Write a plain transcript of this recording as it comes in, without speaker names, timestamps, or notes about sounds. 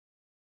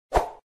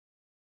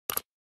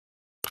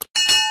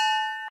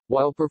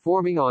While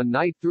performing on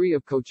Night 3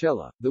 of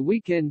Coachella, The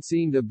Weeknd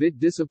seemed a bit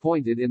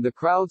disappointed in the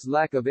crowd's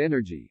lack of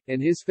energy,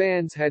 and his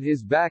fans had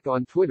his back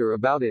on Twitter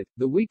about it.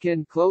 The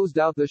Weeknd closed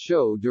out the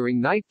show during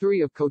Night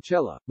 3 of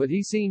Coachella, but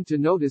he seemed to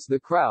notice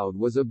the crowd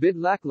was a bit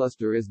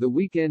lackluster as the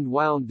weekend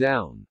wound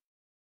down.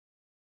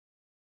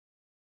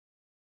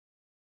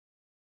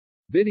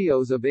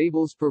 Videos of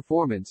Abel's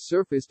performance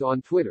surfaced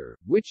on Twitter,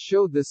 which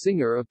showed the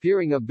singer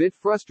appearing a bit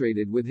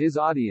frustrated with his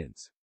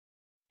audience.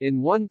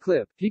 In one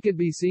clip, he could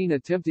be seen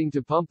attempting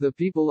to pump the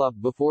people up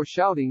before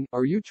shouting,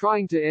 "Are you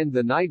trying to end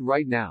the night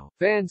right now?"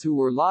 Fans who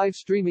were live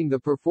streaming the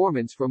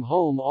performance from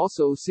home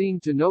also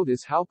seemed to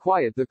notice how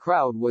quiet the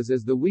crowd was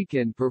as The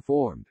Weeknd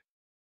performed.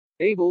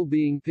 Abel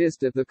being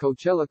pissed at the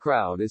Coachella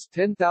crowd is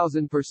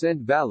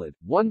 10,000% valid,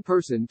 one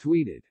person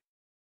tweeted.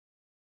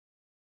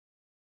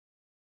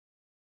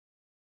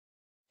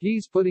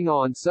 "He's putting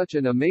on such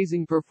an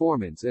amazing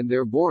performance and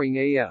they're boring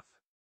AF."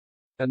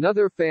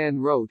 Another fan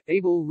wrote,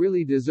 "Abel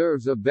really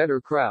deserves a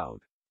better crowd.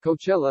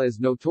 Coachella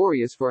is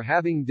notorious for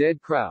having dead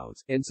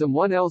crowds," and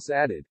someone else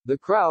added, "The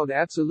crowd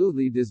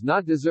absolutely does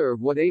not deserve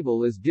what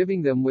Abel is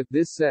giving them with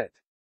this set."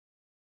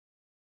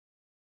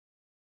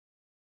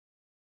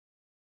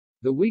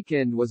 The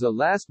Weeknd was a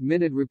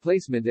last-minute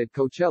replacement at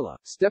Coachella,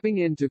 stepping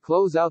in to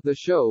close out the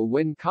show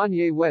when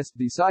Kanye West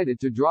decided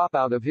to drop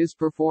out of his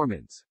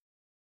performance.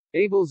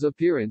 Abel's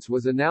appearance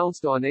was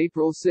announced on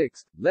April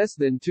 6, less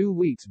than 2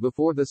 weeks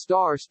before the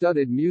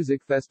star-studded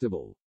music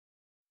festival.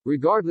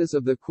 Regardless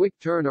of the quick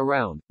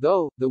turnaround,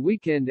 though, The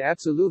Weeknd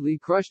absolutely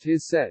crushed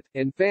his set,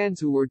 and fans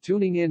who were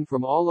tuning in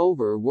from all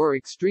over were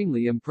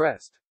extremely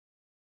impressed.